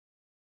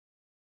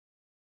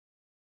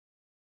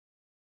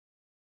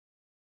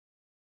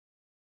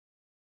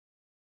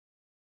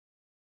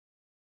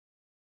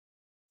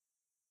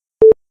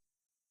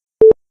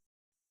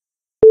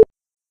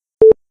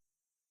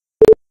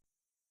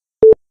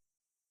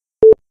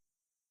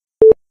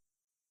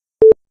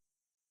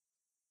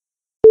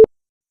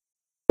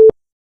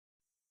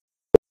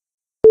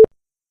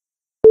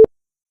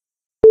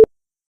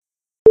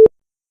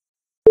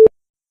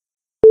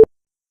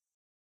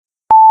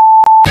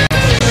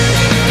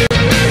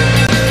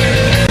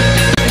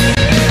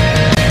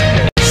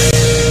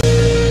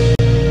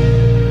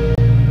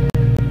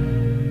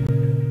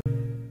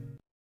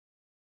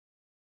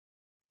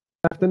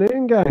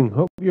afternoon, gang.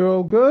 Hope you're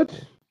all good.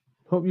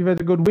 Hope you've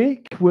had a good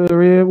week.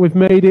 We're here. We've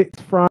made it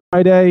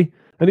Friday,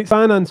 and it's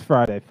Finance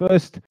Friday,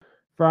 first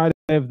Friday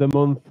of the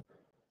month.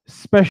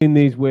 Especially in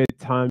these weird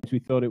times, we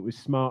thought it was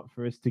smart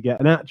for us to get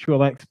an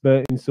actual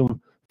expert in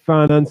some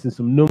finance and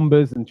some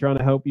numbers and trying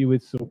to help you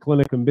with some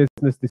clinic and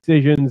business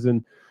decisions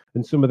and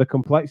some of the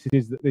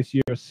complexities that this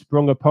year has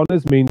sprung upon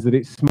us means that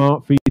it's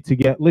smart for you to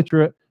get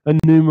literate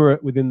and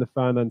numerate within the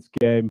finance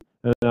game.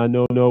 And I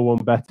know no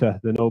one better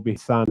than Obi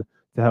San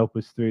to help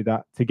us through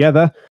that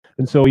together.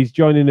 And so he's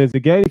joining us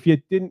again. If you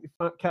didn't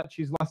catch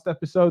his last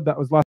episode, that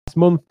was last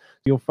month.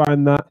 You'll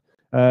find that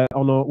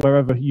on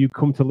wherever you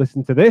come to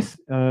listen to this,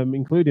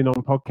 including on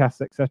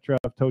podcasts, etc.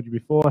 I've told you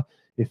before,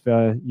 if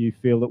you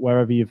feel that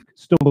wherever you've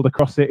stumbled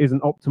across it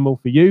isn't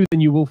optimal for you, then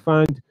you will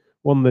find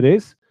one that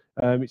is.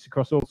 It's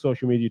across all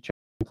social media channels,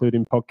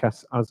 including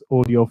podcasts as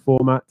audio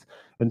format.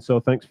 And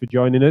so thanks for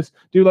joining us.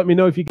 Do let me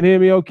know if you can hear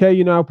me okay.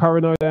 You know how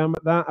paranoid I am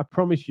at that. I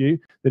promise you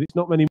that it's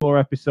not many more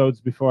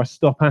episodes before I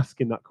stop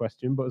asking that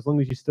question. But as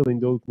long as you still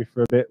indulge me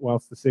for a bit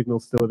whilst the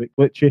signal's still a bit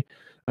glitchy,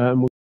 we're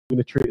going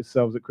to treat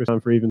ourselves at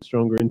Christmas for even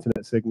stronger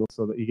internet signal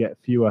so that you get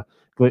fewer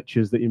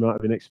glitches that you might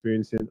have been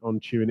experiencing on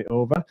tuning it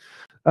over.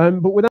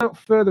 But without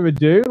further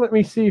ado, let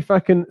me see if I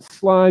can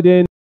slide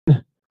in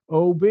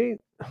Obi.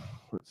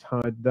 Let's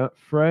hide that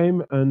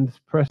frame and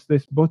press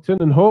this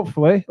button. And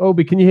hopefully,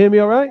 Obi, can you hear me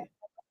all right?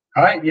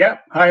 Hi, yeah.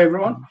 Hi,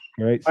 everyone.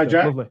 Great. Hi,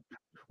 Jack. Lovely.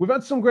 We've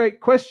had some great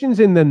questions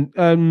in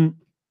then,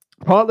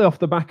 partly off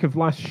the back of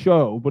last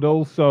show, but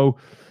also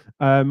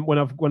when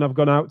I've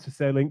gone out to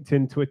say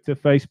LinkedIn, Twitter,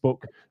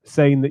 Facebook,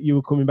 saying that you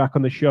were coming back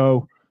on the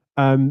show,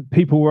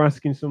 people were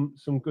asking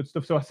some good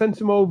stuff. So I sent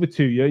them over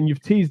to you, and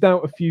you've teased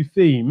out a few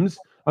themes.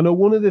 I know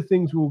one of the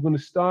things we were going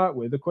to start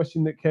with, a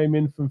question that came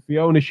in from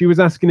Fiona, she was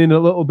asking in a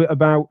little bit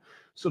about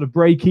sort of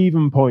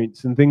break-even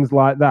points and things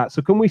like that.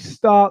 So can we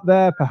start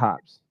there,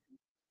 perhaps?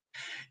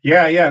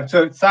 Yeah.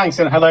 So thanks,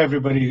 and hello,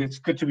 everybody. It's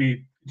good to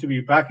be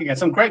back again.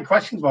 Some great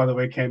questions, by the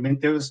way, came in.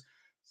 There was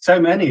so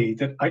many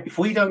that if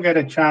we don't get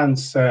a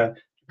chance to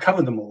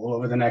cover them all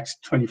over the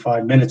next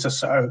 25 minutes or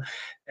so,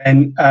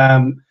 then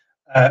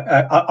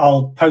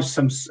I'll post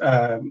some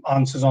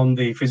answers on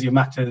the Physio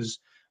Matters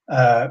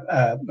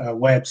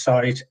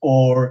website,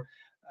 or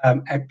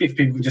if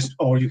people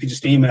or you can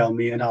just email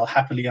me, and I'll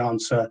happily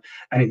answer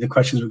any of the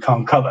questions we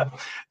can't cover.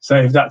 So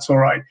if that's all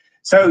right.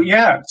 So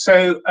yeah.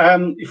 So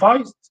if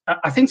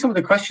I think some of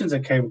the questions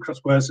that came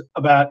across was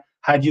about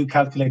how do you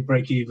calculate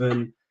break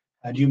even,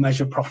 how do you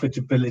measure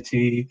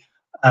profitability,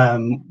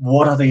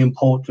 what are the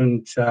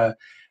important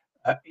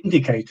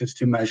indicators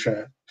to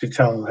measure to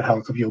tell the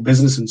health of your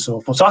business and so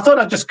forth. So I thought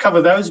I'd just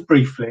cover those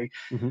briefly.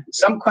 Mm-hmm.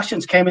 Some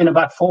questions came in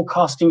about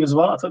forecasting as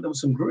well. I thought there were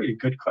some really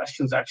good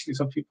questions, actually.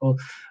 Some people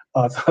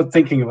are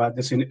thinking about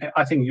this, and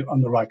I think you're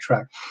on the right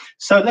track.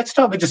 So let's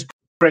start with just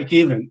break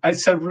even.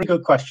 It's a really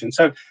good question.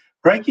 So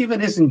break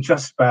even isn't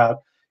just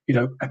about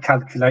a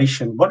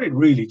calculation. What it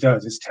really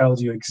does is tells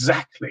you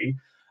exactly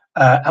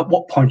at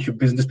what point your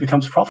business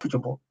becomes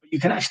profitable. You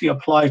can actually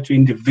apply it to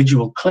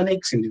individual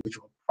clinics,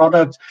 individual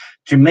products,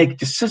 to make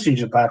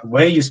decisions about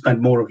where you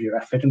spend more of your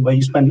effort and where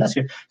you spend less.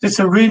 So it's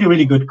a really,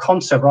 really good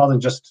concept rather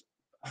than just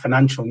a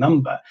financial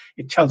number.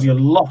 It tells you a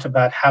lot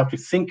about how to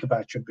think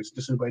about your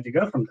business and where to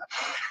go from there.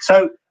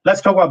 So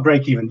let's talk about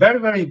break even. Very,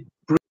 very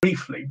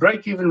briefly.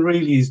 Break even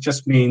really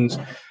just means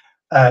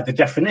the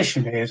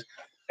definition is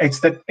it's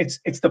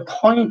the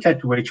point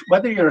at which,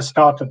 whether you're a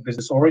startup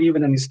business or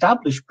even an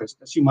established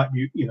business, you might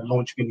be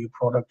launching a new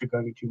product or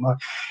going into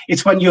market.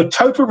 It's when your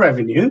total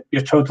revenue,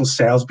 your total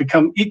sales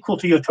become equal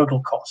to your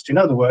total cost. In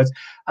other words,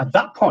 at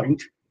that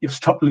point, you've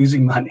stopped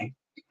losing money.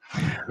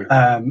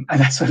 And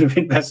that's sort of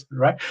investment,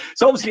 right?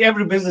 So obviously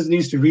every business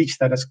needs to reach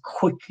that as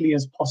quickly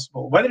as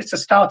possible, whether it's a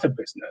startup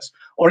business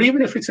or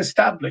even if it's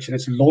established and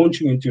it's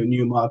launching into a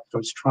new market or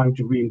it's trying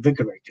to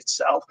reinvigorate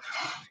itself.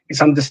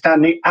 It's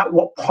understanding at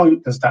what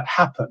point does that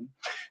happen.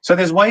 So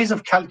there's ways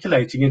of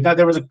calculating it. Now,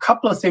 there was a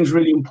couple of things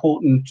really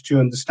important to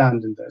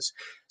understand in this.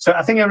 So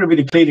I think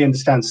everybody clearly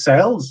understands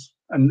sales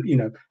and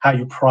how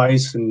you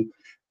price and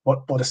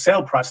what a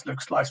sale price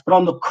looks like. But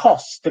on the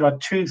costs, there are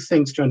two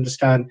things to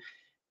understand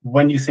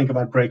when you think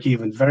about break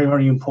even. Very,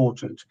 very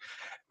important.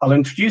 I'll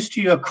introduce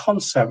to you a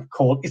concept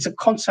it's a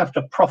concept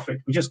of profit,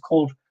 which is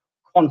called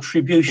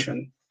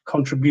contribution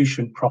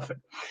profit.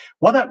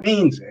 What that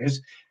means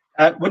is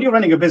when you're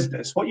running a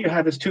business, what you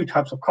have is two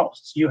types of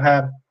costs. You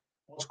have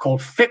what's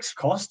called fixed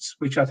costs,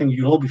 which I think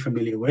you'll all be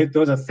familiar with.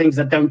 Those are things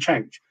that don't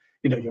change.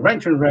 Your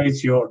rent and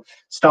rates, your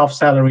staff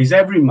salaries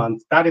every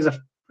month, that is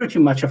pretty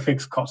much a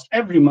fixed cost.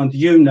 Every month,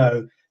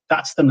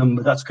 that's the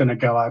number that's going to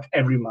go out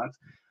every month.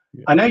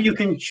 Yeah. I know you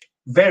can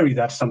vary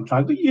that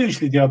sometimes, but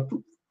usually they are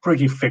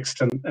pretty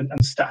fixed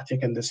and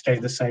static, and they stay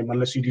the same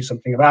unless you do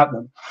something about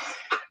them.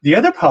 The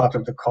other part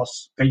of the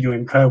costs that you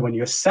incur when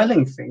you're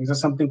selling things are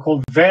something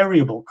called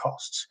variable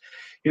costs.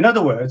 In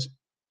other words,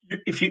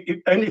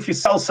 only if you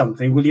sell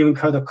something will you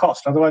incur the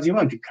cost, otherwise you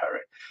won't incur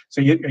it.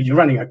 So you're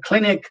running a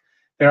clinic,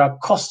 there are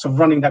costs of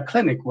running that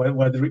clinic,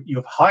 whether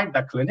you've hired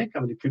that clinic,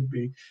 it could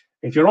be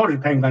If you're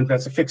already paying rent,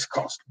 that's a fixed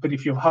cost. But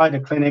if you've hired a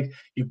clinic,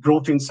 you've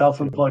brought in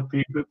self-employed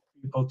people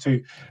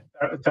to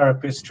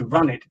therapists to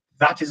run it,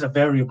 that is a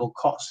variable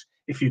cost.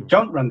 If you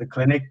don't run the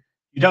clinic,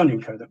 you don't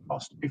incur the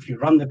cost. If you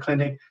run the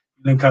clinic,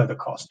 you incur the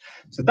cost.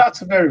 So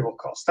that's a variable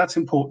cost. That's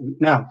important.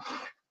 Now,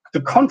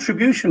 the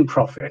contribution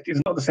profit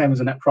is not the same as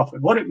a net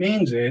profit. What it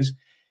means is,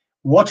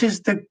 what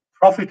is the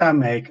profit I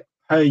make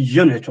per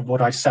unit of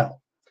what I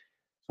sell?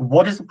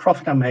 What is the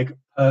profit I make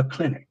per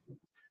clinic?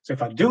 So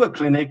if I do a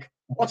clinic,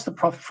 what's the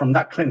profit from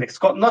that clinic? It's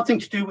got nothing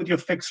to do with your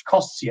fixed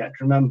costs yet,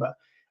 remember.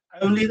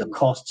 Only the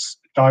costs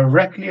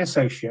directly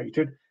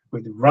associated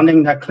with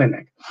running that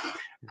clinic.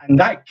 And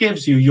that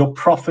gives you your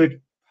profit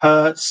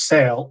per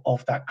sale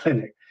of that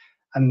clinic.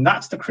 And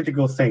that's the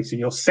critical thing. So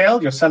your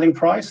selling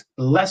price,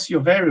 less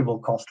your variable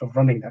cost of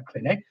running that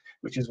clinic,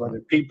 which is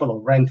whether people or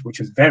rent, which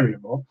is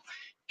variable,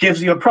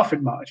 gives you a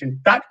profit margin.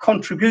 That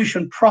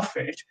contribution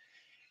profit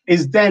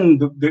is then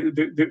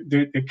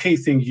the key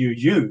thing you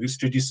use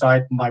to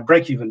decide my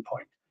break-even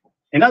point.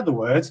 In other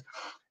words,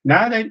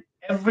 now that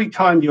every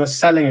time you're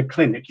selling a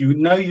clinic, you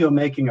know you're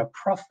making a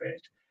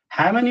profit,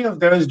 how many of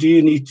those do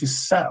you need to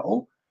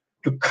sell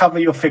to cover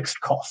your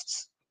fixed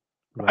costs?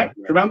 Right?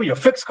 Remember, your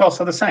fixed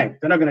costs are the same.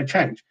 They're not going to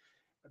change.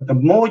 But the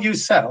more you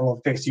sell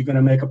of this, you're going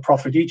to make a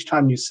profit each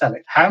time you sell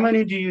it. How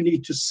many do you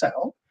need to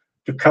sell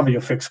to cover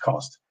your fixed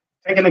cost?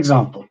 Take an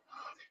example.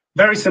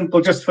 Very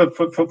simple, just for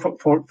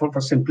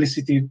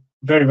simplicity,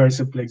 very, very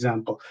simple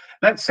example.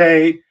 Let's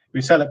say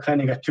we sell a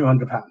clinic at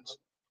 £200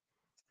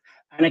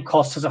 and it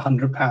costs us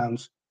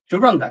 £100 to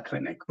run that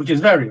clinic, which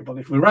is variable.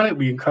 If we run it,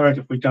 we incur it.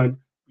 If we don't,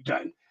 we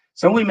don't.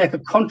 So we make a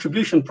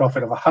contribution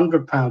profit of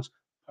 £100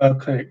 per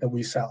clinic that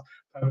we sell,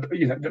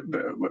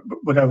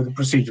 whatever the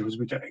procedure is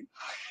we're doing.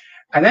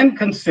 And then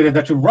consider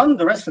that to run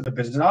the rest of the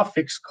business, our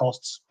fixed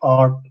costs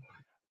are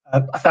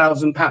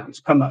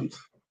 £1,000 per month,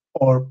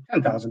 or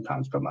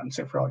 £10,000 per month,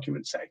 say, for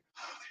argument's sake.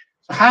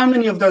 So how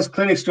many of those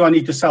clinics do I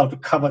need to sell to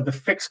cover the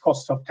fixed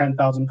costs of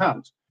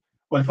 £10,000?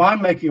 Well, if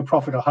I'm making a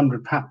profit of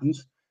 £100, and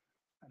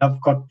I've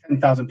got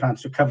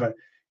 £10,000 to cover,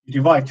 you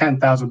divide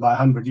 10,000 by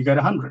 100, you get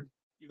 100.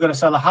 You've got to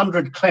sell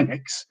 100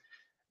 clinics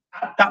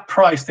at that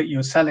price that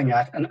you're selling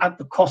at, and at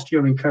the cost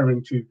you're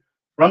incurring to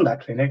run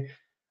that clinic.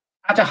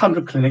 At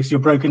 100 clinics, you're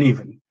broken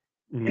even.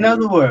 In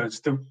other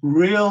words, the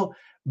real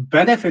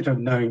benefit of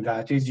knowing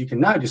that is you can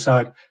now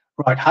decide,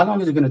 right, how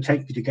long is it going to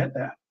take me to get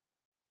there?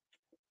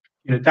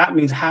 That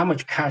means how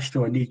much cash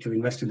do I need to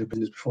invest in the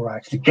business before I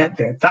actually get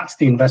there? That's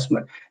the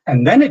investment.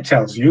 And then it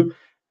tells you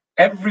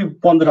every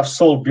one that I've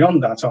sold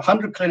beyond that, so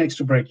 100 clinics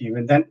to break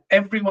even, then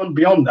everyone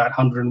beyond that,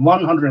 101,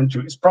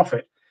 102 is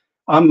profit.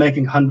 I'm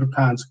making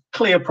 £100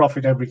 clear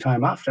profit every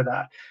time after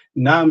that.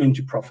 Now I'm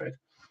into profit.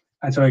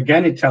 And so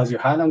again, it tells you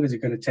how long is it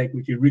going to take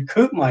me to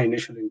recoup my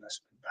initial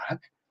investment back,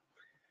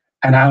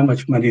 and how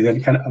much money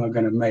then am I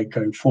going to make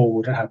going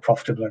forward, and how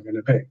profitable I'm going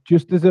to be.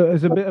 Just as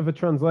a bit of a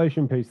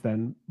translation piece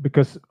then,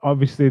 because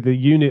obviously the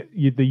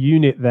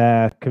unit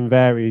there can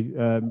vary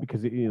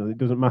because it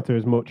doesn't matter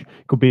as much. It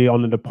could be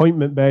on an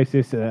appointment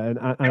basis, an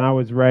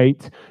hour's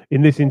rate.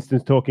 In this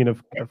instance, talking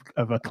of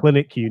a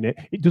clinic unit,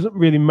 it doesn't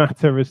really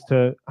matter as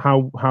to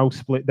how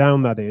split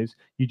down that is.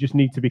 You just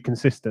need to be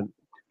consistent.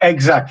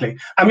 Exactly.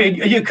 I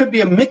mean, it could be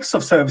a mix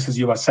of services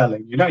you are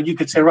selling. You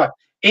could say, right,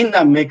 in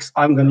that mix,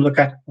 I'm going to look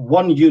at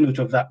one unit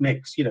of that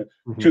mix. 2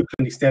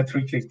 clinics there,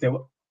 3 clinics there.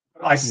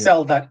 I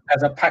sell that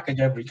as a package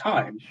every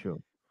time. Sure.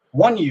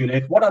 One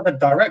unit, what are the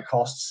direct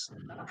costs?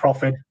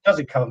 Profit, does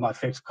it cover my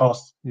fixed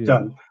costs?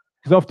 Done.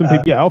 Because often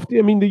people,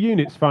 I mean, the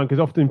unit's fine, because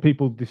often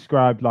people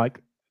describe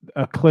like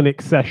a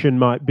clinic session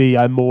might be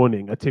a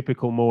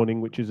typical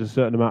morning, which is a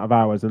certain amount of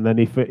hours, and then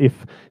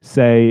if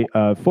say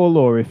full,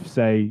 or if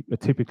say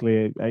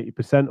typically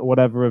 80% or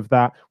whatever of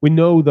that, we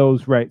know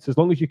those rates. As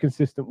long as you're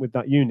consistent with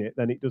that unit,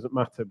 then it doesn't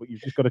matter, but you've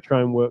just got to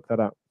try and work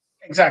that out.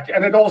 Exactly.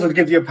 And it also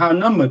gives you a pound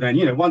number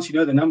then. Once you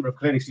know the number of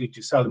clinics you need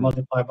to sell,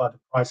 multiply by the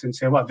price and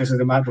say, well, this is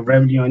the amount of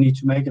revenue I need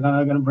to make, and then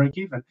I'm going to break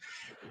even.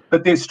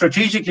 But then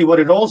strategically,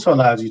 what it also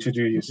allows you to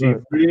do, you see,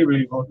 really,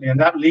 really importantly, and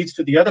that leads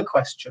to the other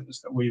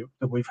questions that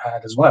we've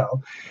had as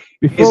well.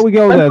 Before we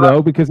go there,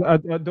 though, because I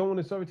don't want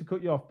to, sorry to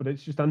cut you off, but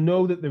it's just I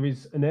know that there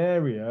is an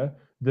area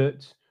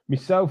that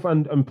myself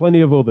and plenty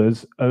of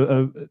others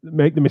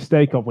make the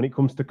mistake of when it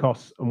comes to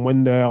costs, and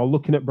when they are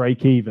looking at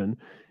break even,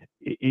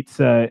 it's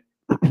the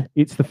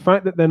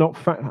fact that they're not.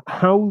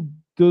 How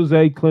does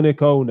a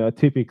clinic owner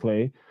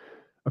typically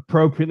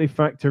appropriately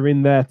factor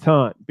in their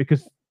time?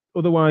 Because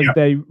otherwise,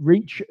 they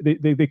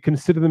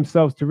consider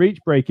themselves to reach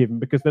break even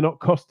because they're not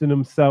costing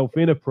themselves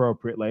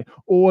inappropriately,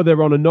 or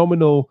they're on a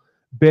nominal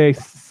base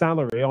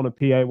salary on a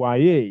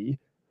PAYE,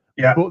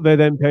 but they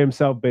then pay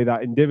themselves, be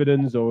that in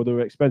dividends or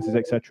other expenses,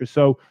 etc.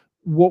 So,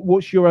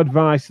 what's your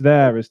advice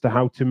there as to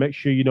how to make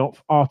sure you're not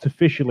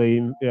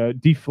artificially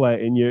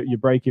deflating your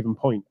break even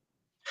point?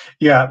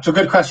 Yeah, it's a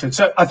good question.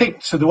 So I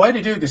think the way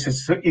to do this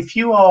is, if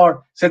you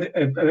are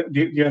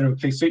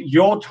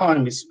your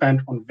time is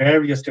spent on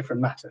various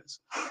different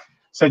matters.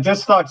 So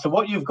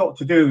what you've got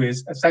to do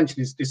is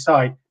essentially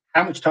decide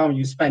how much time are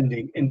you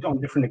spending on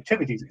different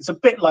activities. It's a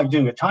bit like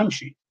doing a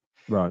timesheet.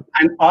 Right.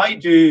 And I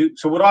do,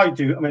 so what I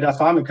do, I mean,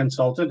 I'm a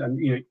consultant,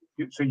 and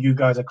so you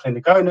guys are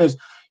clinic owners.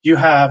 You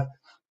have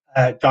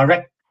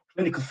direct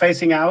clinical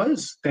facing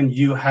hours, then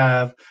you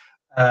have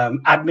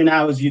admin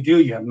hours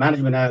you have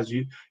management hours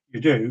you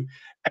do.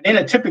 And in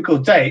a typical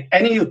day,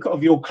 any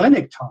of your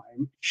clinic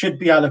time should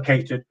be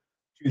allocated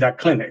to that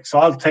clinic. So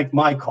I'll take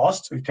my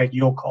costs, you take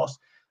your costs,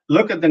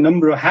 look at the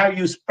number of how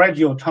you spread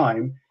your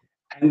time,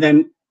 and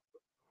then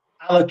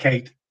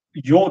allocate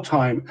your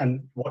time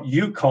and what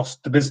you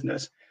cost the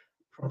business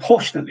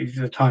proportionately to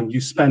the time you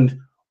spend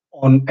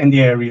on in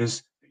the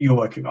areas you're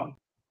working on.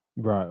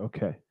 Right.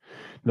 Okay.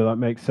 No, that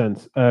makes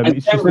sense. And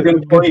It's just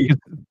that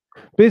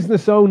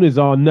business owners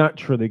are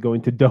naturally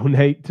going to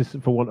donate to,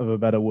 for want of a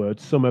better word,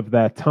 some of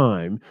their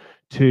time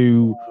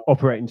to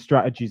operating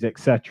strategies,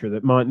 etc.,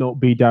 that might not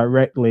be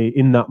directly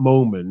in that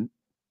moment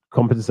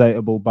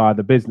compensatable by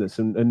the business,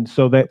 and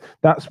so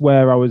that's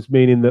where I was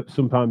meaning that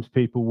sometimes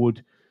people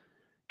would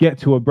get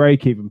to a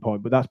break-even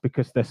point, but that's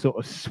because they're sort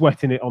of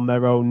sweating it on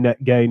their own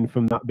net gain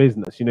from that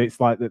business. It's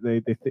like that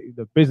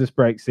the business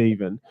breaks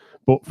even,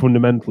 but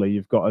fundamentally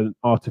you've got an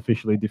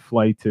artificially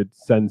deflated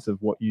sense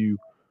of what you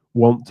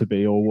want to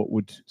be or what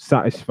would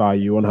satisfy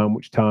you on how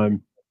much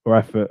time or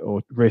effort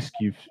or risk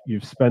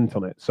you've spent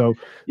on it. So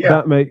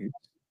that may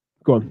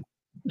go on.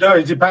 No,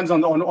 it depends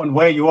on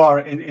where you are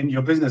in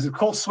your business. It's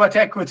called sweat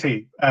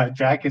equity,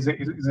 Jack, is a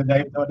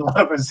name that a lot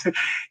of us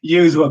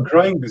use who are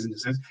growing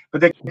businesses.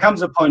 But there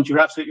comes a point, you're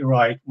absolutely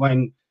right,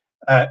 when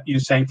you're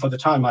saying, for the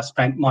time I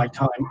spent, my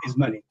time is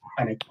money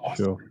and it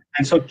costs. Sure.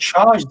 And so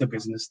charge the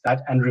business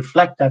that and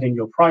reflect that in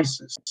your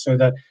prices so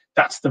that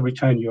that's the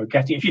return you're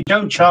getting. If you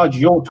don't charge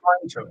your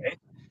time to it,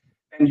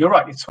 then you're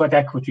right, it's sweat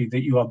equity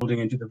that you are building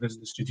into the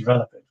business to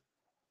develop it.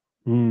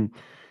 Mm.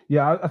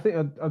 Yeah, I think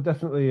I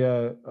definitely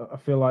I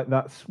feel like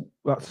that's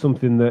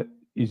something that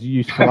is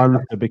useful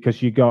answer,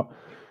 because you got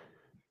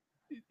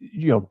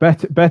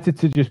better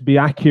to just be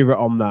accurate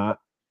on that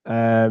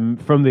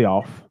from the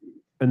off,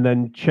 and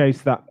then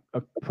chase that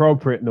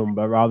appropriate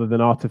number rather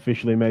than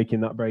artificially making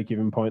that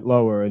break-even point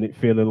lower and it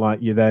feeling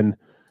like you then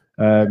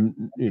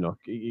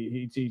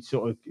it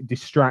sort of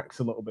distracts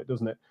a little bit,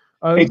 doesn't it?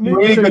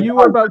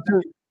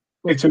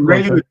 It's a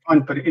really good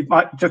point, but it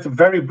might just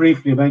very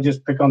briefly, may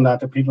just pick on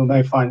that people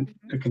may find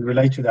that can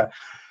relate to that.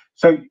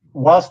 So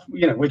whilst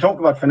we're talking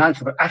about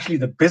financial, but actually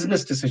the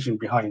business decision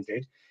behind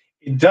it,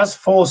 it does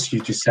force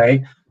you to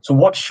say, so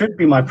what should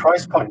be my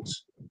price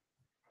points?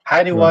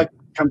 How do I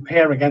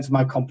compare against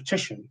my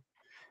competition?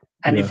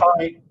 And if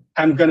I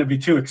am going to be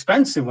too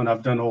expensive when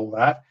I've done all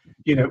that,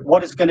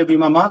 what is going to be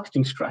my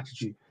marketing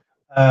strategy?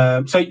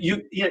 So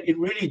it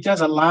really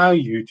does allow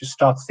you to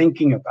start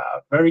thinking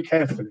about very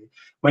carefully,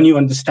 when you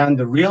understand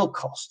the real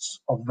costs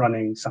of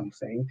running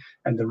something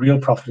and the real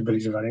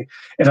profitability of running,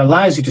 it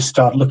allows you to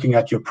start looking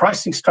at your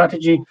pricing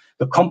strategy,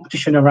 the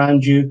competition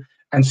around you,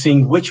 and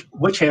seeing which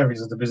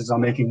areas of the business are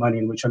making money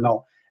and which are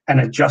not, and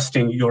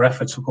adjusting your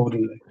efforts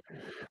accordingly.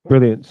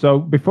 Brilliant. So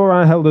before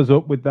I held us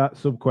up with that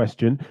sub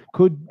question,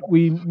 could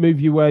we move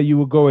you where you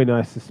were going,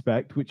 I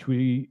suspect, which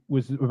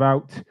was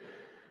about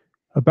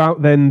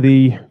then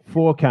the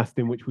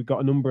forecasting, which we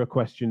got a number of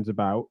questions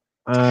about,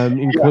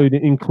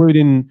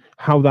 including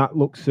how that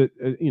looks at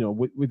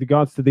with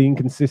regards to the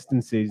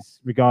inconsistencies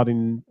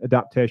regarding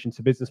adaptation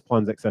to business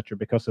plans, etc.,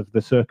 because of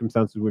the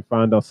circumstances we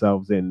find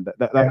ourselves in.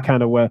 That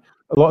kind of where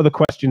a lot of the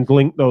questions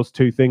link those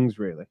two things,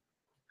 really.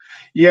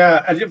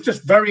 Yeah, and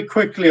just very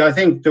quickly, I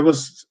think there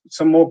was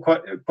some more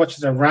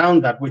questions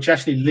around that, which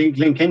actually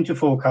link into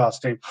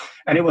forecasting.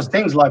 And it was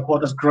things like,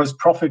 what does gross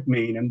profit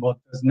mean, and what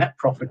does net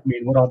profit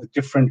mean? What are the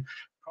different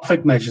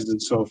profit measures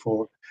and so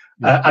forth?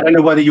 I don't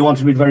know whether you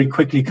wanted me to very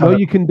quickly cover. No,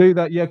 you can do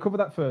that. Yeah, cover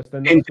that first.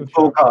 Then into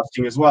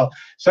forecasting as well.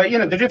 So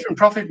the different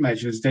profit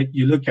measures that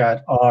you look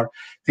at are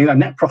things like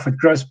net profit,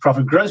 gross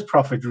profit. Gross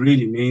profit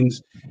really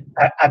means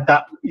at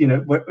that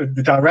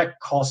the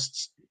direct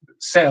costs,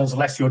 sales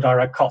less your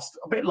direct cost,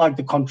 a bit like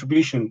the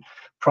contribution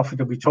profit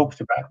that we talked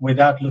about,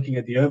 without looking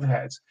at the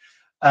overheads.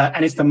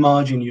 And it's the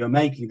margin you're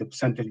making, the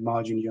percentage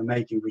margin you're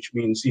making, which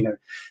means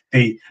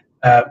the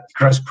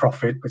gross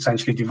profit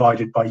essentially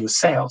divided by your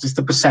sales. It's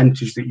the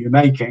percentage that you're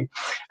making.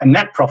 And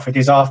net profit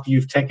is after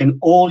you've taken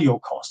all your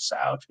costs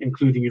out,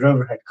 including your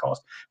overhead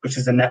cost, which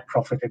is the net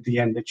profit at the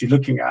end that you're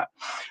looking at.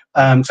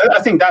 So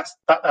I think that's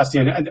the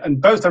end. And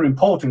both are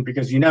important,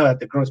 because at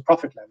the gross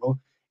profit level,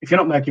 if you're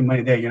not making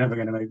money there, you're never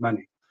going to make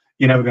money.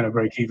 You're never going to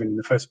break even in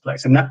the first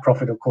place. And net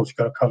profit, of course, you've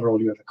got to cover all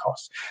your other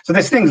costs. So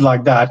there's things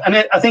like that.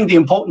 And I think the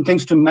important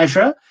things to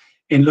measure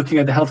in looking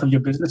at the health of your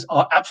business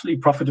are absolutely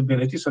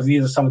profitability. So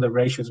these are some of the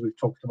ratios we've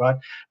talked about.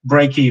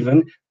 Break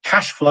even,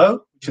 cash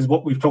flow, which is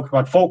what we've talked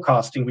about,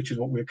 forecasting, which is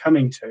what we're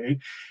coming to,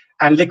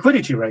 and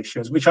liquidity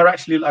ratios, which are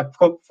actually like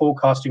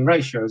forecasting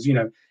ratios,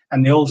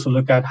 and they also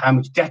look at how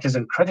much debtors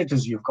and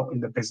creditors you've got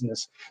in the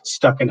business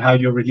stuck and how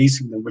you're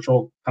releasing them, which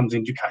all comes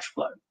into cash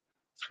flow.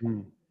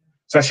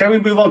 So shall we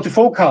move on to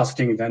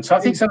forecasting then? So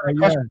I think some of the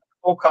questions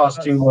for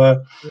forecasting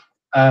were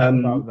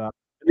about that.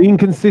 The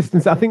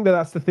inconsistency. I think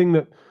that's the thing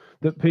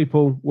that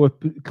people were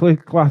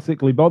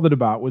classically bothered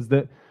about, was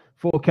that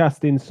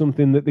forecasting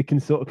something that they can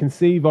sort of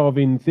conceive of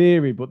in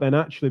theory, but then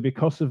actually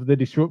because of the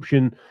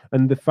disruption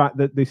and the fact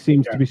that there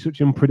seems to be such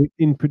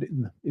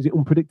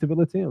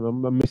unpredictability?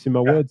 I'm missing my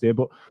words here,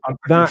 but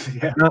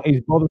that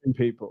is bothering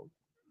people.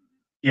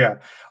 Yeah,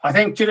 I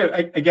think, you know,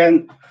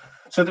 again,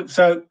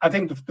 so I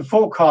think the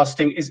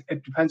forecasting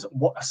it depends on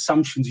what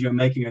assumptions you're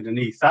making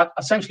underneath that.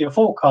 Essentially, a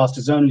forecast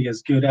is only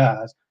as good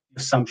as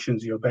the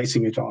assumptions you're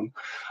basing it on.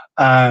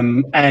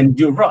 And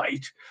you're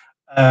right.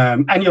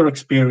 And your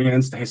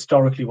experience,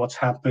 historically what's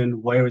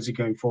happened, where is it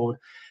going forward?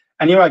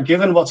 And you're right,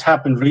 given what's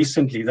happened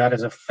recently, that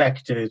has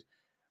affected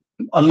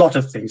a lot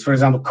of things. For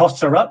example,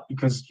 costs are up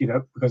because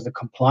the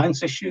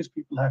compliance issues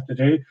people have to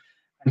do,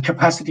 and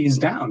capacity is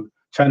down.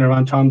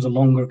 Turnaround times are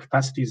longer,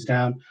 capacity is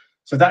down.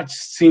 So that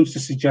seems to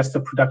suggest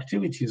the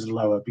productivity is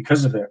lower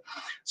because of it.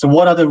 So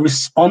what are the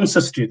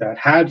responses to that?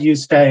 How do you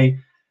stay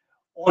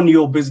on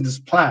your business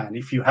plan,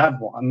 if you have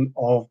one,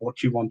 of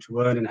what you want to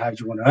earn and how do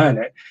you want to earn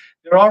it?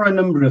 There are a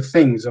number of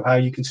things of how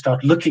you can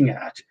start looking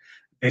at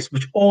this,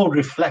 which all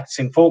reflects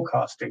in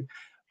forecasting.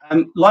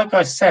 And like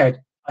I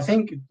said, I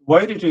think the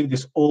way to do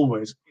this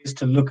always is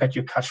to look at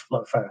your cash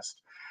flow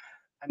first.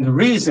 And the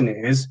reason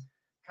is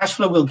cash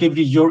flow will give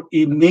you your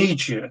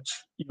immediate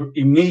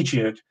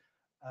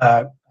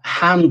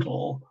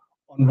handle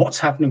on what's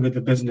happening with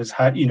the business.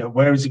 How,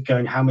 where is it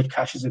going? How much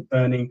cash is it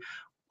burning?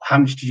 How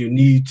much do you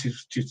need to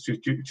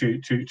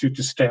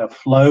stay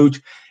afloat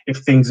if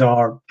things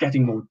are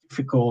getting more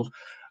difficult?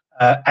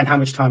 And how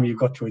much time you've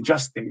got to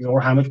adjust things,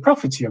 or how much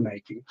profits you're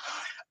making.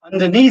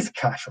 Underneath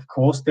cash, of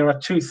course, there are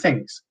two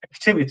things: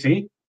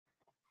 activity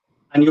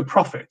and your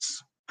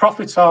profits.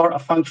 Profits are a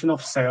function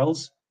of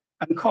sales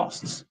and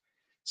costs.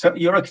 So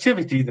your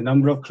activity, the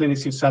number of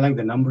clinics you're selling,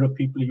 the number of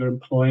people you're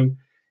employing,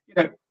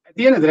 at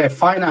the end of the day,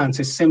 finance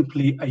is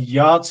simply a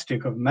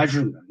yardstick of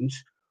measurement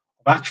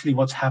of actually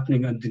what's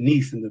happening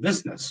underneath in the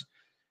business.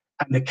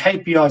 And the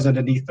KPIs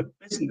underneath the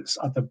business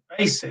are the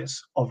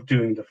basis of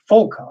doing the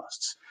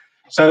forecasts.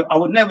 So I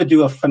would never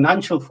do a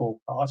financial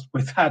forecast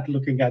without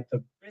looking at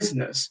the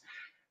business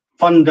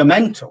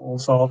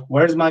fundamentals of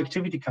where is my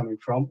activity coming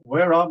from?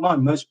 Where are my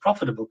most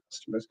profitable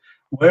customers?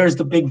 Where is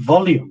the big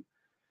volume?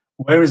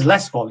 Where is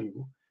less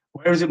volume?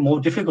 Where is it more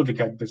difficult to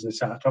get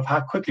business out of? How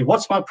quickly?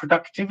 What's my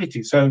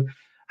productivity? So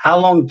how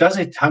long does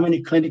it, how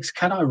many clinics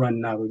can I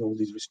run now with all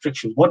these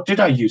restrictions? What did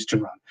I use to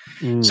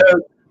run? So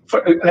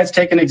let's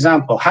take an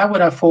example. How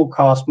would I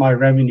forecast my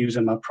revenues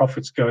and my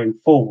profits going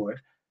forward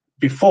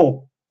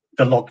before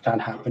the lockdown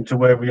happened to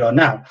where we are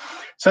now?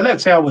 So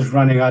let's say I was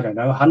running,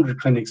 100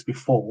 clinics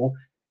before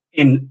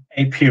in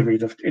a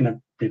period of, in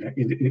a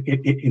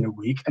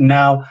week. And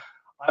now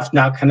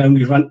I can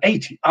only run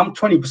 80. I'm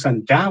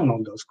 20% down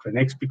on those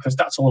clinics because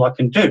that's all I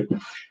can do.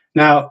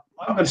 Now,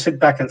 I'm going to sit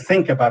back and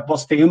think about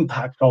what's the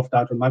impact of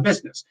that on my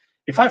business.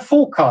 If I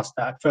forecast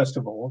that, first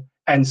of all,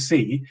 and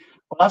see,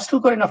 well, I've still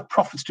got enough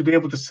profits to be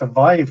able to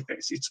survive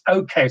this. It's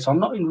okay. So I'm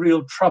not in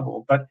real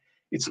trouble, but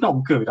it's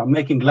not good. I'm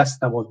making less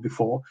than I was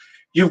before.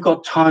 You've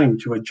got time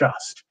to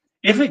adjust.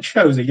 If it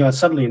shows that you're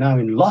suddenly now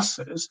in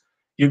losses,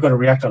 you've got to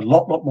react a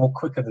lot more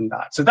quicker than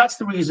that. So that's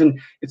the reason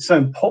it's so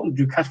important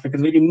to do cash flow,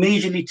 because it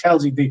immediately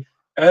tells you the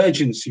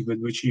urgency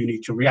with which you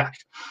need to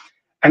react.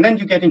 And then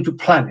you get into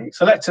planning.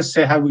 So let's just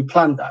say how we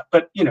plan that.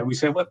 But, we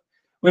say, well,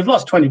 we've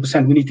lost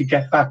 20%. We need to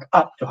get back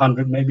up to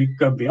 100, maybe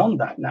go beyond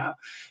that now.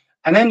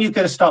 And then you've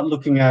got to start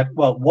looking at,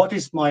 well, what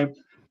is my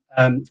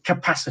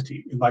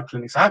capacity in my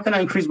clinics? How can I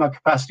increase my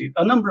capacity?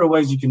 A number of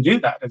ways you can do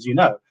that, as you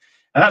know.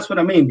 And that's what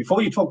I mean.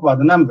 Before you talk about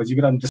the numbers, you've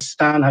got to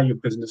understand how your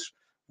business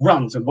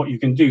runs and what you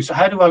can do. So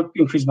how do I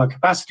increase my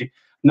capacity?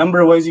 A number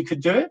of ways you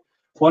could do it.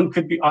 One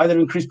could be either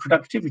increase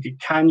productivity.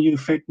 Can you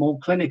fit more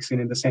clinics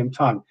in the same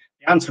time?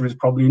 The answer is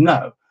probably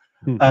no.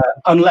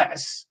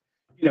 Unless,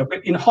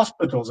 but in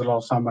hospitals a lot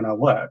of time when I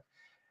work,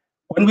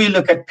 when we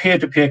look at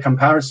peer-to-peer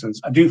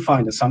comparisons, I do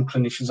find that some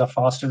clinicians are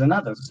faster than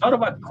others. It's not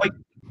about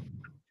doing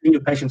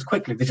your patients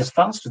quickly, they're just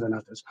faster than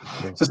others.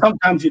 So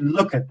sometimes you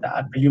look at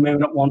that, but you may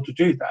not want to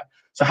do that.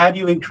 So how do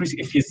you increase,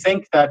 if you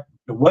think that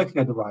you're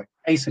working at the right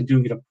pace and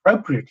doing it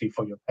appropriately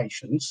for your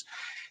patients,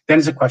 then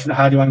it's a question of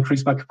how do I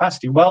increase my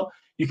capacity? Well,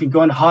 you can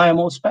go and hire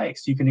more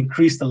space. You can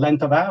increase the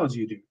length of hours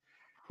you do.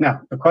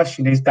 Now, the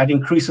question is that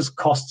increases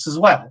costs as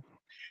well.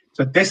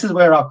 So this is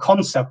where our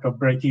concept of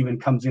break-even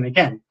comes in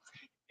again.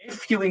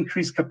 If you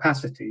increase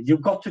capacity,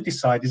 you've got to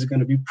decide, is it going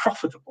to be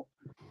profitable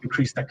to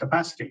increase that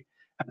capacity?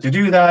 And to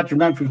do that,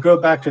 remember, if we go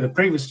back to the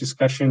previous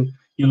discussion,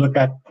 you look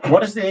at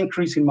what is the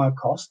increase in my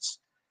costs?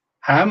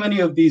 How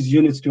many of these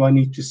units do I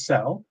need to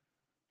sell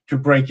to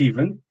break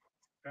even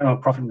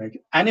on profit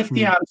making? And if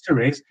the answer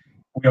is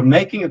we are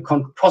making a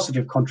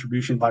positive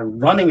contribution by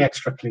running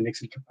extra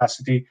clinics in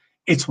capacity,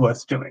 it's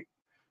worth doing.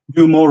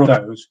 Do more of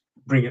those,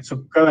 bring it. So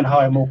go and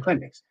hire more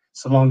clinics,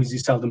 so long as you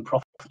sell them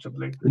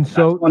profitably. And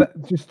so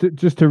just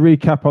to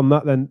recap on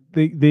that, then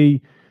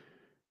the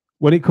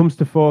when it comes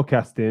to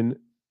forecasting,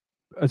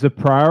 as a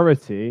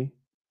priority,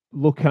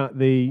 look at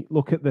the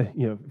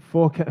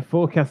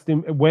forecasting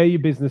where your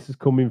business is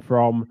coming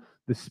from,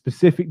 the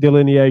specific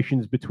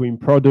delineations between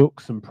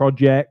products and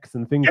projects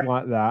and things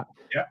like that,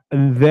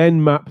 and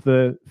then map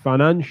the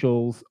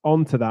financials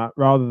onto that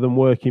rather than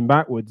working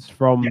backwards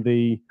from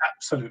the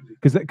absolutely,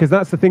 because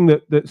that's the thing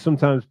that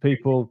sometimes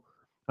people,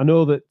 I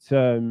know that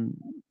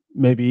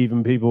maybe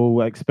even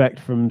people expect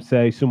from,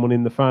 say, someone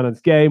in the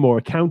finance game, or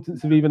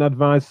accountants have even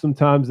advised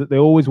sometimes that they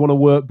always want to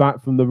work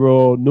back from the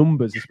raw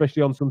numbers,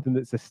 especially on something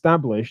that's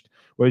established.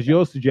 Whereas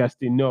you're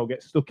suggesting, no,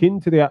 get stuck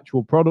into the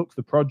actual products,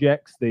 the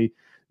projects,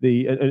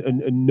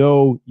 and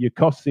know your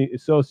costs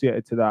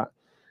associated to that,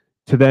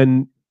 to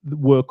then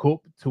work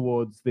up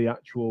towards the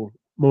actual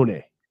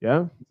money.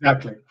 Yeah,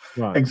 exactly,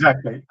 right.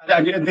 Exactly.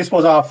 And this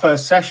was our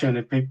first session.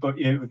 If people,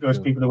 those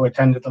people who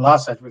attended the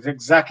last session, was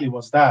exactly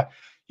was that.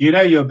 You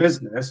know your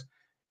business.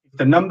 If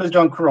the numbers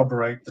don't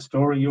corroborate the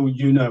story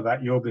you know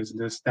about your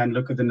business, then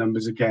look at the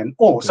numbers again.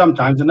 Or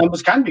sometimes the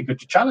numbers can be good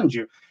to challenge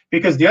you,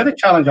 because the other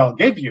challenge I'll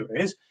give you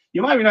is,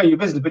 you might be knowing your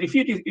business, but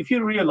if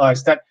you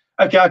realize that,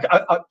 okay,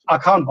 I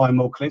can't buy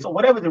more clients, or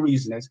whatever the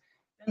reason is,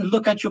 then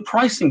look at your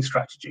pricing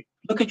strategy.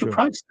 Look at your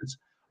prices,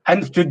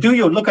 and to do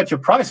your look at your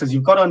prices,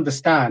 you've got to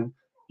understand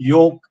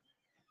your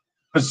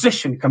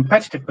position,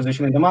 competitive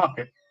position in the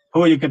market.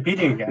 Who are you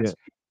competing against?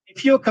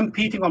 If you're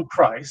competing on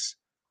price,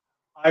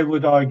 I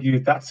would argue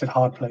that's a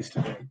hard place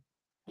to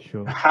be.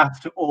 Sure. You have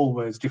to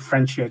always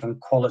differentiate on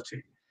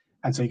quality.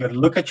 And so you got to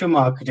look at your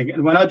marketing.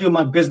 And when I do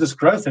my business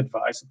growth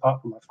advice,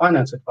 apart from my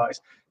finance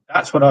advice,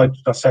 that's what I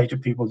say to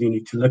people you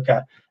need to look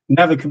at.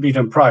 Never compete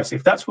on price.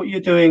 If that's what you're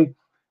doing,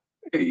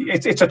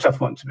 it's a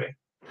tough one to be.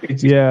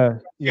 It's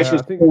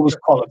always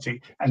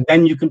quality, and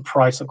then you can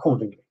price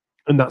accordingly.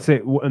 And that's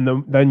it.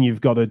 And then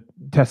you've got to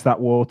test that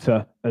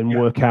water and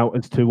work out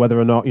as to whether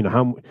or not,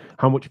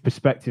 how much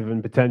perspective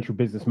and potential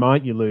business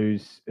might you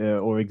lose,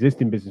 or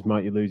existing business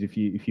might you lose if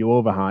you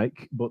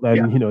overhike. But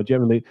then,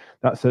 generally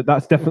that's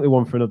definitely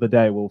one for another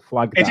day. We'll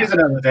flag that. It is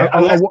another day.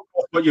 Unless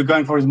what you're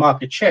going for is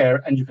market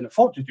share and you can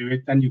afford to do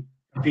it, then you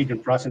compete in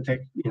price and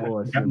take, get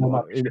more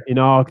market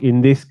share.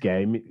 In this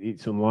game,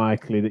 it's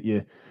unlikely that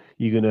you're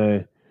going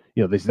to,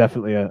 there's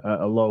definitely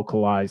a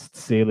localized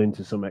ceiling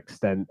to some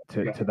extent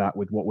to that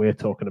with what we're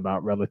talking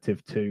about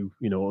relative to,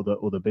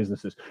 other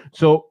businesses.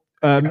 So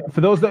for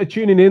those that are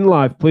tuning in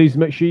live, please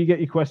make sure you get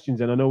your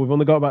questions in. I know we've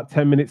only got about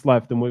 10 minutes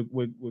left, and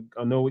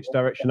I know which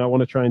direction I want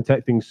to try and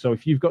take things. So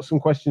if you've got some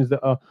questions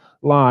that are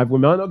live, we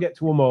might not get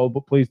to them all,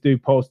 but please do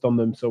post on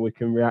them so we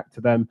can react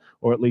to them,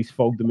 or at least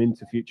fold them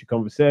into future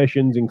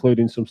conversations,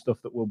 including some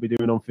stuff that we'll be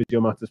doing on Physio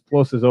Matters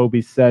Plus, as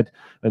Obi said,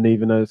 and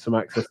even some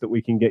access that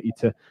we can get you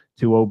to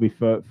Obi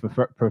for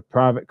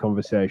private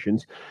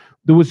conversations.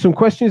 There was some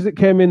questions that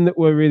came in that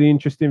were really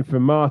interesting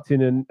from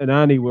Martin and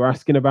Annie. Were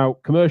asking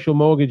about commercial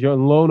mortgage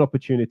and loan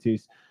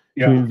opportunities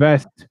to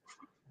invest,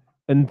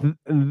 and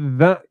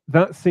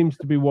that seems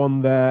to be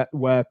one there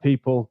where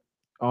people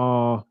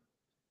are,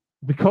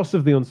 because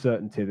of the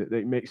uncertainty that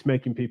it makes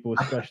making people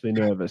especially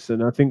nervous.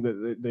 And I think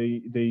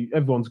that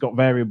everyone's got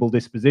variable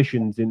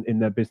dispositions in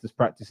their business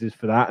practices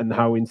for that, and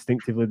how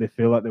instinctively they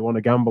feel like they want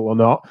to gamble or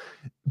not.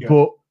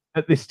 But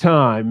at this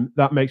time,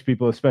 that makes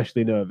people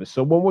especially nervous.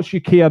 So what's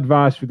your key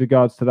advice with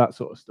regards to that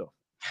sort of stuff?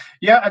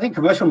 Yeah, I think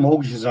commercial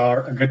mortgages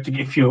are a good thing.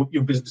 If your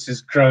business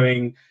is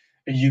growing,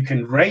 you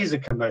can raise a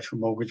commercial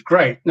mortgage.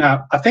 Great.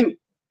 Now, I don't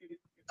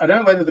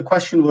know whether the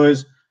question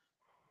was,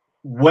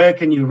 where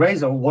can you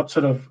raise, or what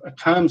sort of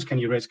terms can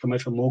you raise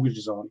commercial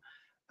mortgages on?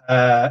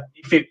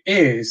 If it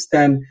is,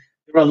 then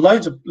there are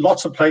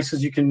lots of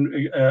places you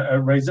can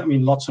raise it. I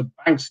mean, lots of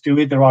banks do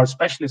it. There are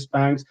specialist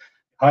banks,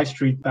 high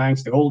street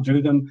banks, they all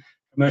do them.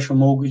 Commercial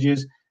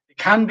mortgages, it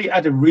can be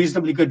at a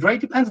reasonably good rate.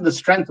 Depends on the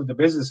strength of the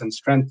business and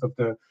strength of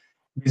the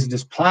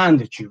business plan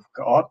that you've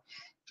got.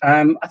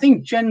 I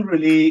think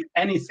generally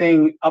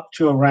anything up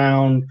to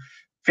around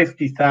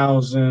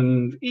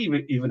 50,000,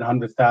 even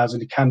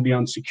 100,000, it can be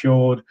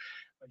unsecured.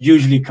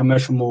 Usually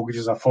commercial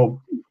mortgages are for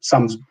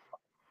sums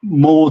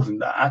more than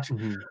that.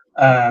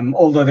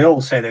 Although they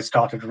all say they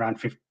started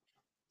around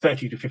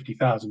 30 to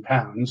 50,000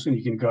 pounds, and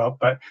you can go up,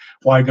 but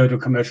why go to a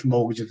commercial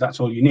mortgage if that's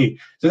all you need?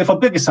 So they're for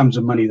bigger sums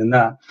of money than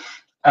that.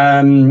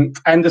 And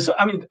this,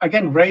 I mean,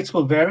 again, rates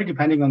will vary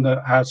depending on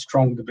how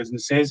strong the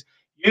business is.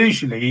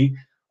 Usually,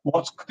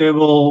 they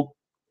will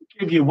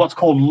give you what's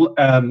called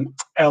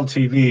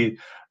LTV,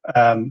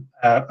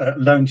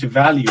 loan to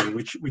value,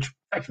 which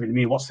effectively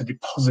means what's the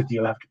deposit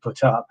you'll have to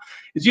put up.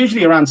 It's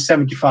usually around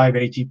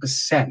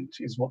 75–80%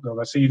 is what they'll.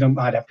 So you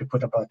might have to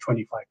put up about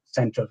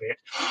 25% of it.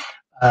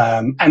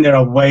 And there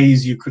are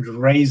ways you could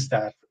raise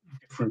that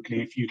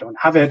differently if you don't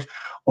have it,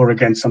 or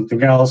against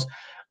something else.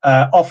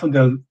 Often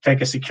they'll take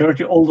a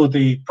security, although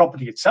the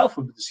property itself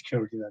will be the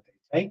security that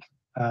they take.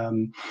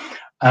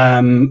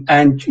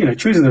 And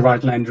choosing the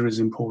right lender is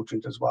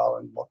important as well,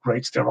 and what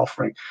rates they're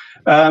offering.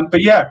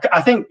 But yeah,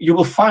 I think you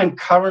will find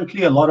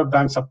currently a lot of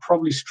banks are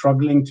probably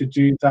struggling to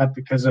do that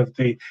because of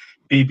the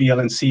BBL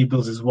and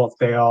CBILS is what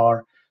they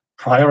are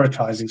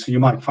prioritizing. So you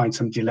might find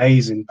some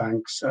delays in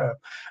banks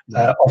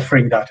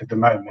offering that at the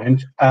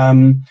moment.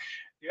 The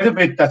other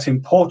bit that's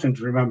important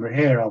to remember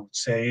here, I would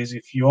say, is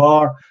if you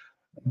are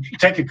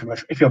taking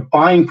commercial, if you're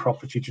buying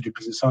property to do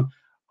business on,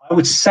 I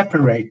would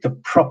separate the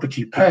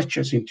property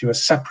purchase into a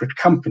separate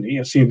company,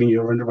 assuming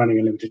you're running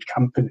a limited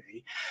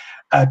company,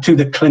 to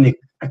the clinic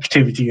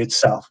activity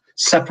itself.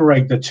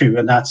 Separate the two,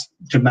 and that's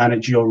to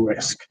manage your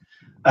risk,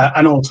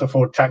 and also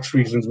for tax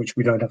reasons, which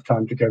we don't have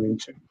time to go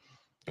into.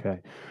 Okay.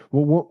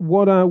 Well,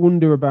 what I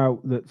wonder about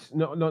that's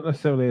not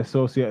necessarily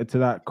associated to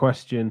that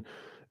question,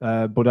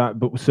 but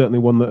certainly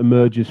one that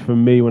emerges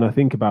from me when I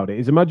think about it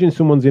is, imagine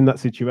someone's in that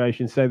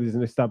situation. Say there's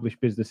an established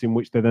business in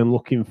which they're then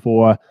looking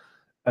for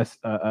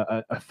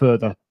a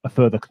further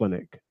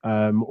clinic,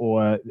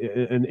 or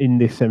in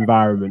this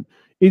environment.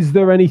 Is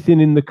there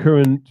anything in the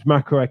current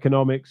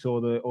macroeconomics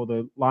or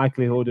the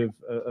likelihood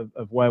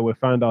of where we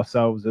find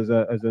ourselves as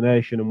a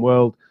nation and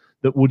world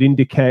that would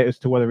indicate as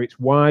to whether it's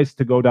wise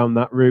to go down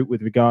that route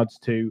with regards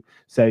to,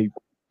 say,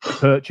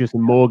 purchase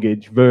and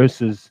mortgage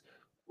versus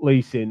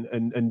leasing,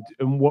 and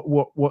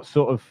what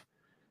sort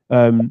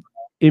of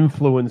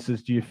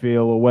influences do you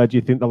feel, or where do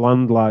you think the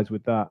land lies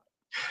with that?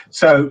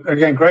 So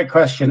again, great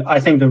question.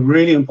 I think the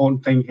really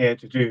important thing here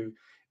to do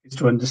is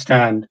to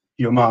understand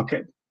your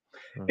market.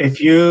 Right. If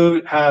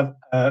you have,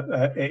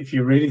 if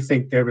you really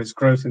think there is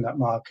growth in that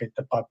market,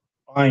 that by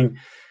buying,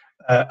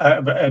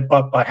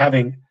 by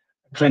having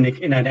clinic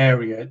in an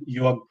area,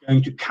 you are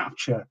going to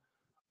capture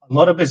a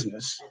lot of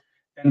business,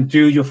 and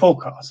do your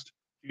forecast,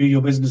 do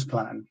your business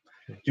plan,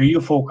 do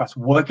your forecast,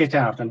 work it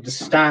out,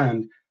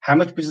 understand how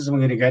much business am I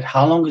going to get,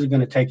 how long is it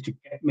going to take to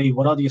get me,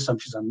 what are the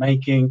assumptions I'm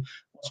making,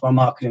 what's my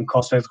marketing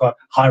cost, I've got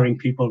hiring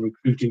people,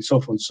 recruiting, so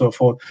forth and so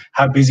forth,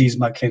 how busy is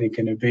my clinic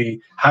going to be,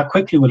 how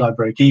quickly will I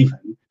break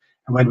even,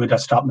 and when would I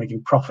start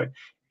making profit?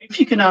 If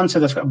you can answer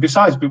this,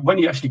 besides, but when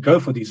you actually go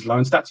for these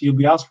loans, you'll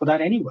be asked for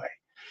that anyway.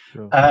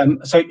 Sure.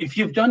 So if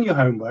you've done your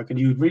homework and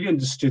you've really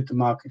understood the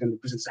market and the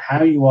business,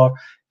 how you are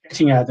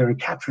getting out there and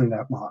capturing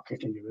that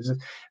market in your business,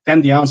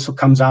 then the answer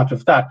comes out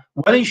of that.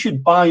 Whether you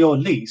should buy or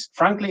lease,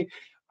 frankly,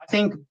 I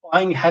think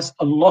buying has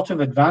a lot of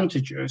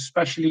advantages,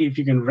 especially if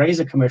you can raise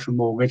a commercial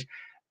mortgage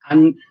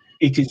and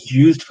it is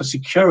used for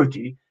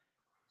security,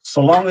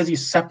 so long as you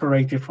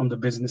separate it from the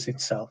business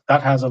itself.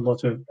 That has a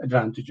lot of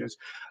advantages.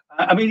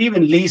 I mean,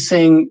 even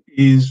leasing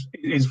is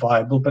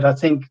viable, but I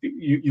think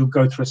you'll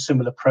go through a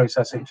similar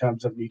process in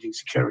terms of needing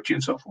security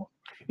and so forth.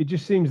 It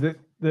just seems that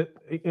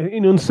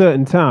in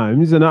uncertain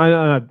times, and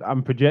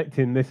I'm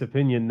projecting this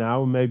opinion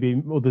now, and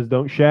maybe others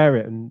don't share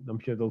it, and I'm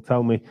sure they'll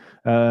tell me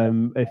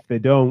if they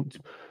don't.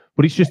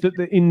 But it's just that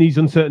in these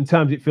uncertain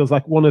times, it feels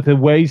like one of the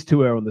ways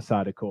to err on the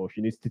side of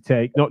caution is to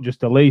take not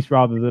just a lease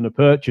rather than a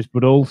purchase,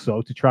 but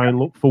also to try and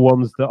look for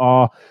ones that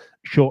are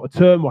shorter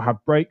term or have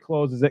break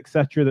clauses,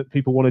 etc., that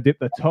people want to dip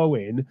their toe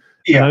in.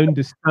 Yeah. And I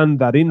understand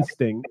that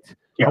instinct.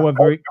 Yeah.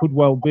 However, it could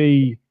well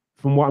be,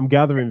 from what I'm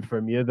gathering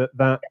from you,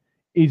 that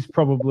is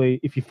probably,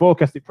 if you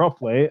forecast it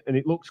properly and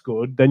it looks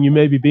good, then you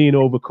may be being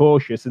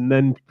overcautious and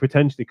then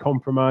potentially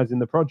compromising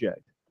the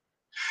project.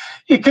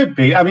 It could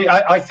be. I mean,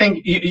 I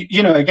think,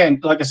 you know, again,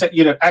 like I said,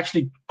 you know,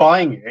 actually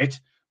buying it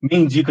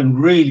means you can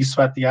really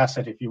sweat the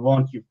asset if you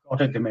want. You've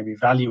got it. There may be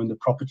value in the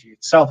property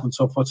itself and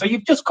so forth. So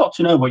you've just got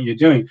to know what you're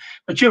doing.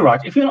 But you're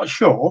right. If you're not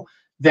sure,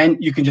 then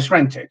you can just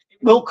rent it. It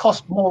will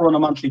cost more on a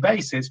monthly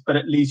basis, but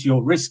at least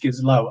your risk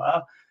is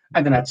lower.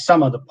 And then at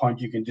some other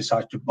point, you can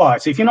decide to buy.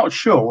 So if you're not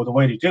sure, the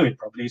way to do it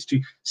probably is to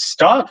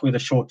start with a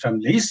short-term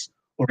lease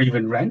or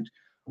even rent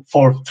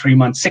for 3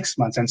 months, 6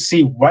 months, and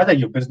see whether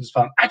your business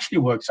plan actually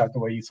works out the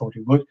way you thought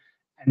it would,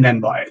 and then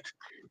buy it.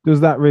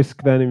 Does that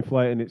risk then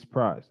inflate in its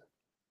price?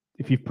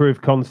 If you've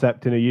proved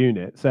concept in a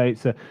unit, say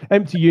it's an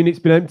empty unit, it's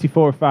been empty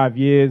 4 or 5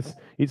 years,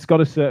 it's got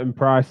a certain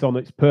price on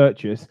its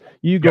purchase,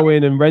 you go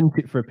in and rent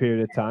it for a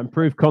period of time,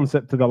 prove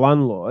concept to the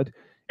landlord,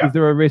 is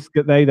there a risk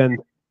that they then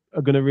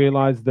are going to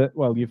realize that,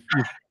 well,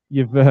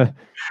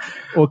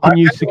 or can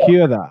you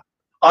secure that?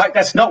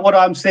 That's not what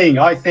I'm saying.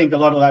 I think a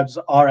lot of labs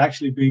are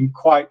actually being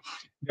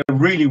they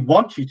really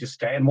want you to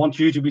stay and want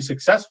you to be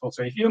successful.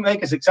 So if you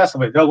make it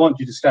successful, they'll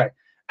want you to stay.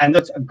 And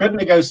that's a good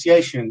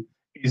negotiation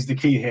is the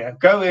key here.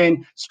 Go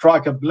in,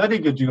 strike a bloody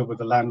good deal with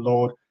the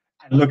landlord,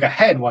 and look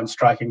ahead once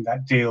striking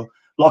that deal.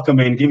 Lock them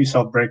in, give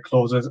yourself break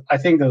clauses. I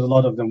think there's a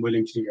lot of them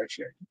willing to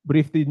negotiate. But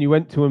if you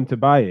went to them to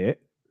buy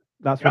it,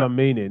 that's what I'm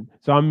meaning.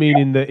 So I'm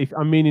meaning that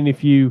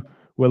if you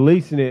were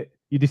leasing it,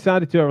 you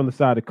decided to err on the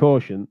side of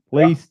caution,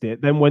 leased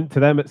it, then went to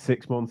them at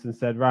 6 months and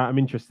said, right, I'm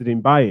interested in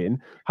buying.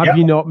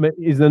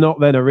 Is there not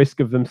then a risk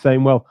of them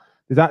saying, well,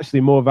 there's actually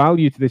more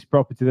value to this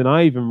property than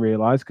I even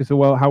realized because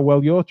of how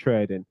well you're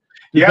trading?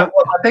 Well,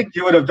 I think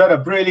you would have done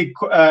a really,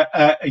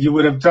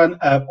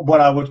 what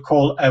I would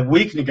call a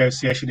weak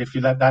negotiation if you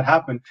let that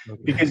happen,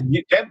 because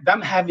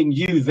them having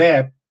you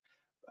there,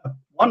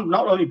 one,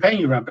 not only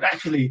paying you rent, but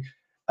actually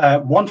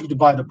wanting to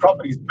buy the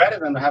property is better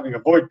than having a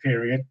void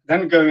period,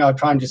 then going out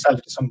trying to sell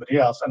it to somebody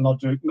else and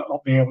not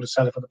being able to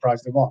sell it for the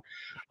price they want.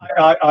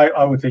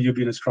 I would say you'd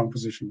be in a strong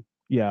position.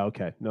 Yeah,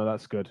 okay. No,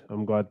 that's good.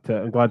 I'm glad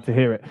to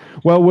hear it.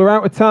 Well, we're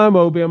out of time,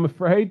 Obi, I'm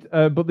afraid,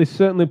 but there's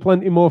certainly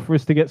plenty more for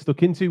us to get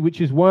stuck into, which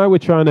is why we're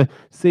trying to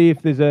see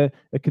if there's a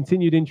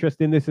continued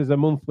interest in this as a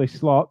monthly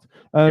slot.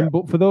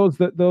 But for those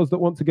that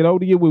want to get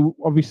hold of you, we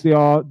obviously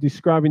are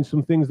describing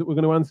some things that we're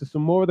going to answer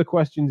some more of the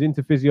questions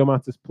into Physio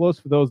Matters Plus.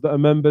 For those that are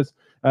members,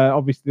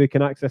 obviously they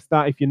can access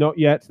that. If you're not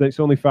yet, then it's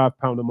only £5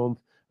 a month.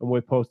 And we're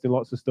posting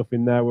lots of stuff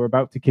in there. We're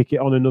about to kick it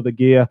on another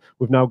gear.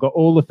 We've now got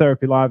all the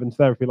Therapy Live and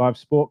Therapy Live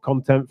sport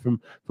content from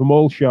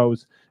all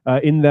shows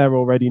in there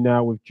already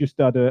now. We've just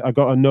had I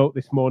got a note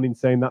this morning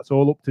saying that's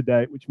all up to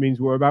date, which means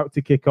we're about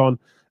to kick on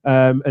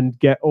and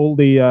get all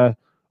the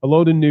a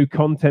load of new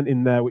content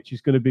in there, which is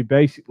going to be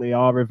basically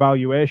our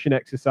evaluation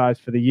exercise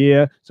for the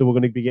year. So we're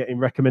going to be getting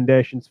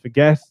recommendations for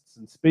guests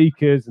and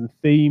speakers and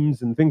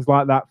themes and things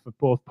like that for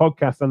both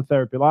podcasts and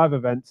Therapy Live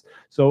events.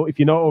 So if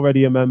you're not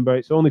already a member,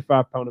 it's only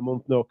 £5 a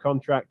month, no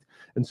contract.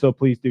 And so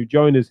please do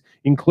join us,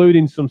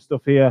 including some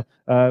stuff here.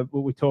 What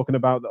we're talking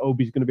about that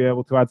Obi's going to be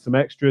able to add some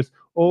extras.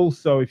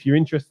 Also, if you're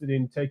interested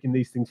in taking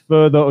these things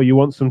further, or you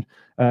want some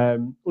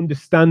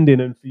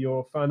understanding and for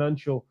your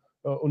financial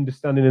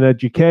understanding and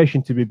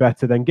education to be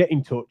better, then get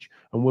in touch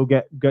and we'll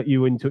get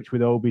you in touch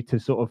with Obi to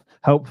sort of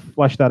help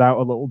flesh that out a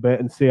little bit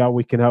and see how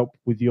we can help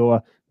with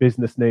your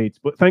business needs.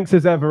 But thanks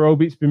as ever,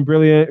 Obi. It's been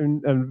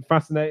brilliant and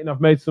fascinating. I've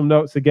made some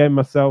notes again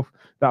myself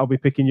that I'll be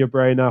picking your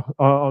brain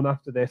on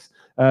after this.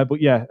 But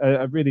yeah,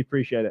 I really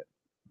appreciate it.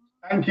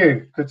 Thank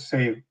you. Good to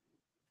see you.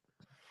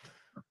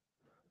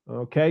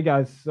 Okay,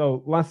 guys.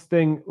 So last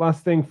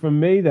thing from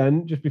me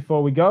then, just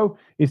before we go,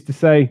 is to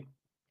say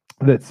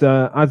that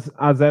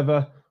as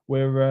ever,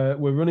 we're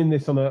running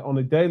this on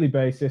a daily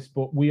basis,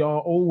 but we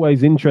are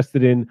always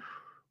interested in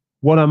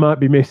what I might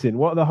be missing.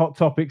 What are the hot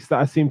topics that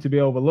I seem to be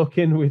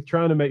overlooking? We're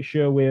trying to make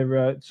sure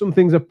we're some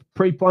things are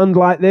pre-planned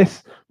like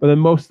this, but then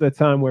most of the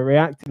time we're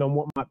reacting on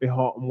what might be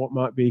hot and what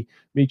might be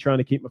me trying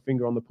to keep my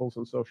finger on the pulse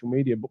on social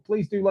media. But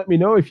please do let me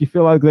know if you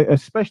feel like,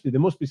 especially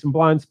there must be some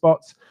blind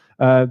spots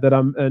that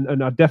I'm,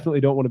 and I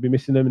definitely don't want to be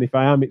missing them. And if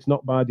I am, it's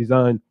not by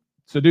design.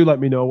 So do let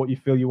me know what you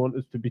feel you want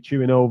us to be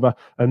chewing over,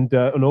 and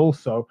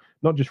also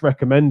not just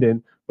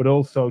recommending, but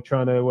also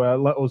trying to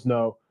let us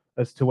know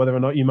as to whether or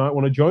not you might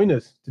want to join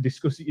us to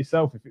discuss it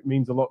yourself. If it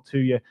means a lot to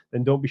you,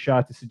 then don't be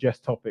shy to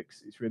suggest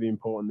topics. It's really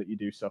important that you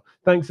do so.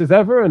 Thanks as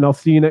ever, and I'll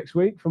see you next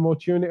week for more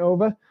Chewing It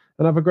Over,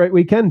 and have a great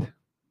weekend.